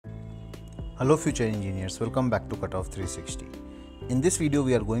Hello future engineers, welcome back to Cutoff 360. In this video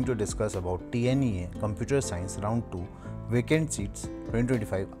we are going to discuss about TNEA Computer Science Round 2 Vacant Seats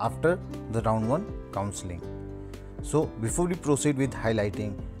 2025 after the Round 1 Counselling. So before we proceed with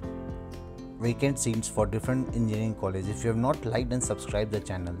highlighting vacant seats for different engineering colleges, if you have not liked and subscribed the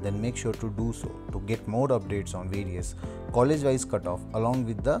channel, then make sure to do so to get more updates on various college-wise cutoff along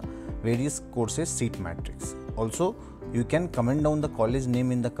with the various courses seat matrix. Also, you can comment down the college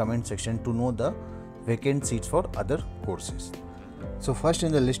name in the comment section to know the vacant seats for other courses. So first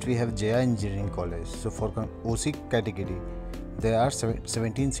in the list we have JI Engineering College. So for OC category there are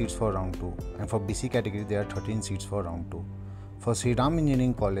 17 seats for round 2, and for BC category there are 13 seats for round 2. For Sri Ram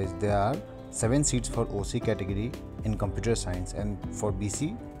Engineering College there are 7 seats for OC category in computer science, and for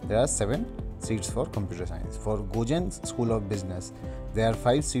BC there are 7 seats for computer science. For Gojan School of Business there are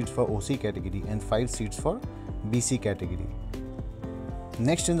 5 seats for OC category and 5 seats for BC category.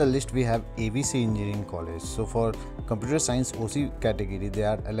 Next in the list we have ABC Engineering College. So for computer science OC category there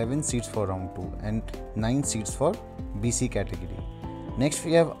are 11 seats for round 2 and 9 seats for BC category. Next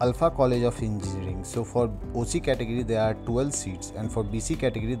we have Alpha College of Engineering. So for OC category there are 12 seats and for BC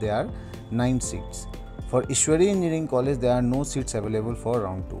category there are 9 seats. For Ishwari Engineering College there are no seats available for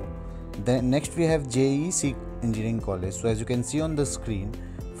round 2. Then next we have JEC Engineering College. So as you can see on the screen,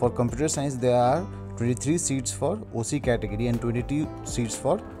 for computer science there are 23 seats for OC category and 22 seats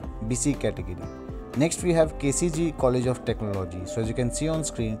for BC category. Next we have KCG College of Technology. So as you can see on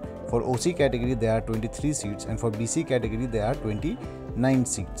screen, for OC category there are 23 seats and for BC category there are 29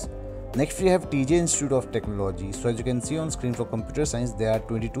 seats. Next we have TJ Institute of Technology. So as you can see on screen, for computer science there are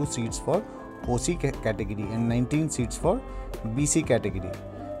 22 seats for OC category and 19 seats for BC category.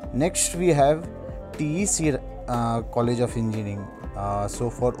 Next we have TEC College of Engineering. So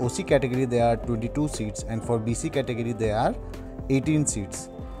for OC category there are 22 seats and for BC category there are 18 seats.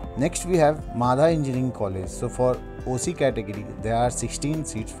 Next we have Madha Engineering College. So for OC category there are 16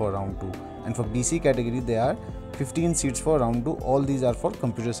 seats for round 2 and for BC category there are 15 seats for round 2. All these are for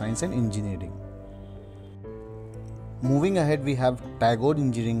computer science and engineering. Moving ahead we have Tagore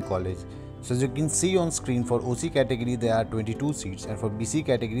Engineering College. So as you can see on screen, for OC category there are 22 seats and for BC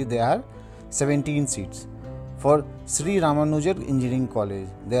category there are 17 seats. For Sri Ramanujan Engineering College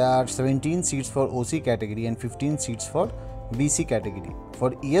there are 17 seats for OC category and 15 seats for BC category.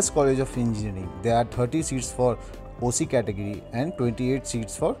 For ES College of Engineering there are 30 seats for OC category and 28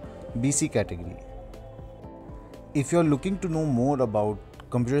 seats for BC category. If you are looking to know more about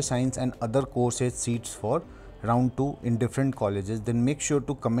computer science and other courses seats for round 2 in different colleges, then make sure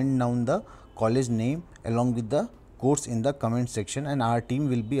to comment down the college name along with the course in the comment section, and our team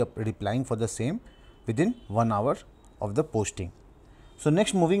will be replying for the same within 1 hour of the posting. So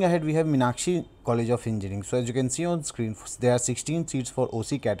next, moving ahead, we have Meenakshi College of Engineering. So as you can see on screen, there are 16 seats for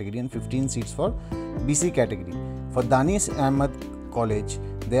OC category and 15 seats for BC category. For Danis Ahmed College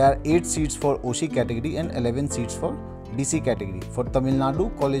there are 8 seats for OC category and 11 seats for BC category. For Tamil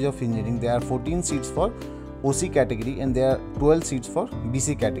Nadu College of Engineering there are 14 seats for OC category and there are 12 seats for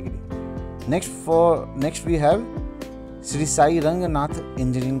BC category. Next we have Sri Sai Ranganath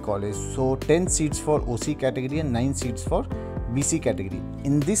Engineering College. So 10 seats for OC category and 9 seats for BC category.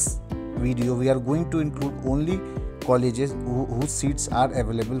 In this video we are going to include only colleges whose seats are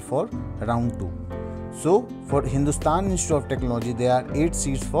available for round 2. So for Hindustan Institute of Technology there are 8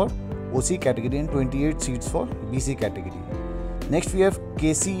 seats for OC category and 28 seats for BC category. Next we have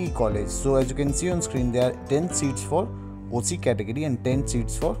KCE College. So as you can see on screen, there are 10 seats for OC category and 10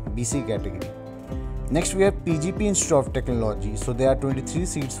 seats for BC category. Next we have PGP Institute of Technology. So there are 23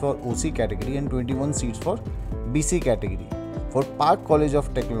 seats for OC category and 21 seats for BC category. For Park College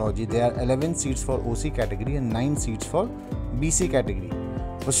of Technology there are 11 seats for OC category and 9 seats for BC category.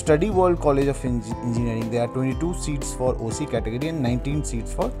 For Study World College of Engineering there are 22 seats for OC category and 19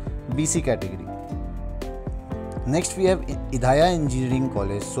 seats for BC category. Next we have Idhaya Engineering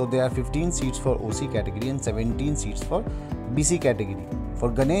College. So there are 15 seats for OC category and 17 seats for BC category. For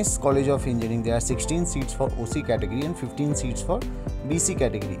Ganesh College of Engineering there are 16 seats for OC category and 15 seats for BC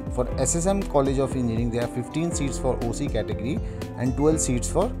category. For SSM College of Engineering there are 15 seats for OC category and 12 seats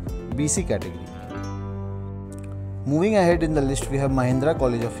for BC category. Moving ahead in the list we have Mahindra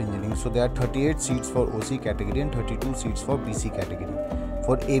College of Engineering. So there are 38 seats for OC category and 32 seats for BC category.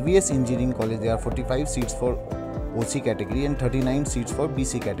 For AVS Engineering College there are 45 seats for OC category and 39 seats for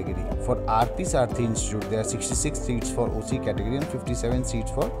BC category. For RP Sarthi Institute there are 66 seats for OC category and 57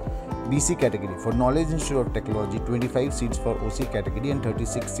 seats for BC category. For Knowledge Institute of Technology 25 seats for OC category and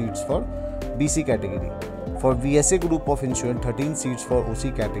 36 seats for BC category. For VSA Group of Insurance 13 seats for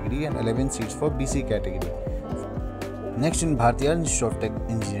OC category and 11 seats for BC category. Next in Bharatiya Institute of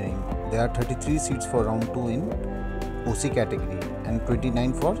Engineering there are 33 seats for round 2 in OC category and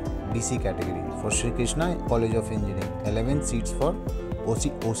 29 for BC category. For Sri Krishna College of Engineering, 11 seats for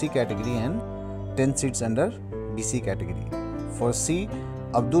OC category and 10 seats under BC category. For C.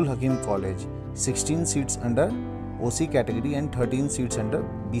 Abdul Hakim College, 16 seats under OC category and 13 seats under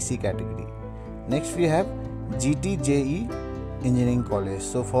BC category. Next we have GTJE Engineering College.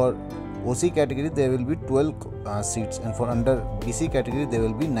 So for OC category there will be 12 seats, and for under BC category there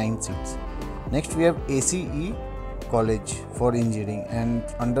will be 9 seats. Next we have ACE College for Engineering, and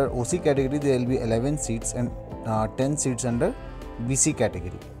under OC category there will be 11 seats and 10 seats under BC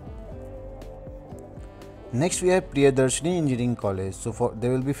category. Next we have Priyadarshini Engineering College. So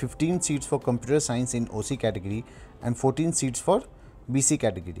there will be 15 seats for computer science in OC category and 14 seats for BC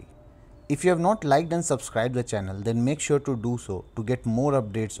category. If you have not liked and subscribed the channel, then make sure to do so to get more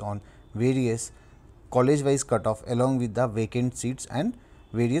updates on various college wise cutoff along with the vacant seats and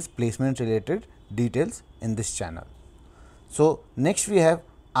various placement related details in this channel. So next we have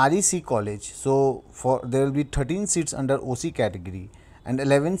REC College. So there will be 13 seats under OC category and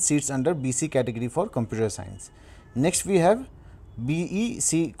 11 seats under BC category for computer science. Next we have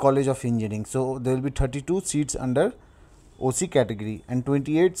BEC College of Engineering. So there will be 32 seats under OC category and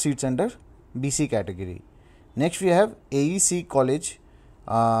 28 seats under BC category. Next we have AEC College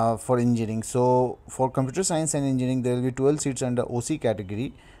for Engineering. So for computer science and engineering there will be 12 seats under OC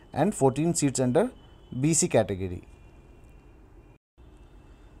category and 14 seats under BC category.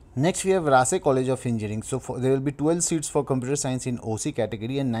 Next we have Rase College of Engineering. So there will be 12 seats for computer science in OC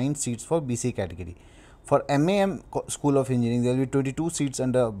category and 9 seats for BC category. For MAM School of Engineering there will be 22 seats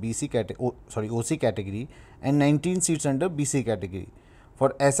under OC category and 19 seats under BC category.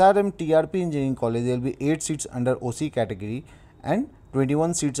 For SRM TRP Engineering College there will be 8 seats under OC category and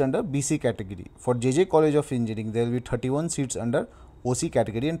 21 seats under BC category. For JJ College of Engineering there will be 31 seats under OC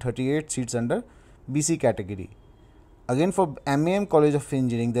category and 38 seats under BC category. Again for MAM College of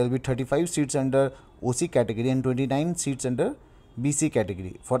Engineering there will be 35 seats under OC category and 29 seats under BC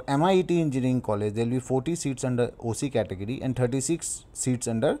category. For MIT Engineering College there will be 40 seats under OC category and 36 seats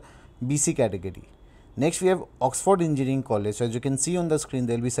under BC category. Next we have Oxford Engineering College. So as you can see on the screen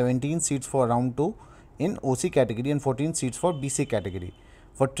there will be 17 seats for round 2 in OC category and 14 seats for BC category.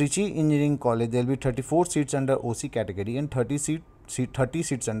 For Trichy Engineering College there will be 34 seats under OC category and 30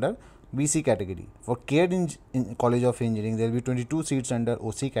 seats under BC category. For CARE College of Engineering there will be 22 seats under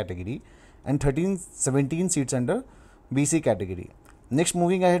OC category and 17 seats under BC category. Next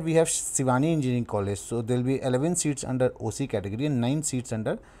moving ahead we have Shivani Engineering College. So there will be 11 seats under OC category and 9 seats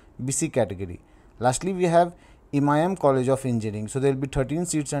under BC category. Lastly we have Imayam College of Engineering. So there will be 13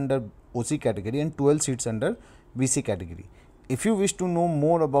 seats under OC category and 12 seats under BC category. If you wish to know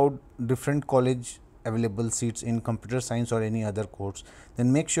more about different college available seats in computer science or any other course,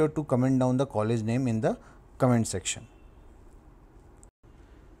 then make sure to comment down the college name in the comment section.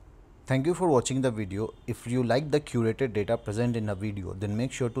 Thank you for watching the video. If you like the curated data present in a video, then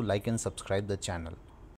make sure to like and subscribe the channel.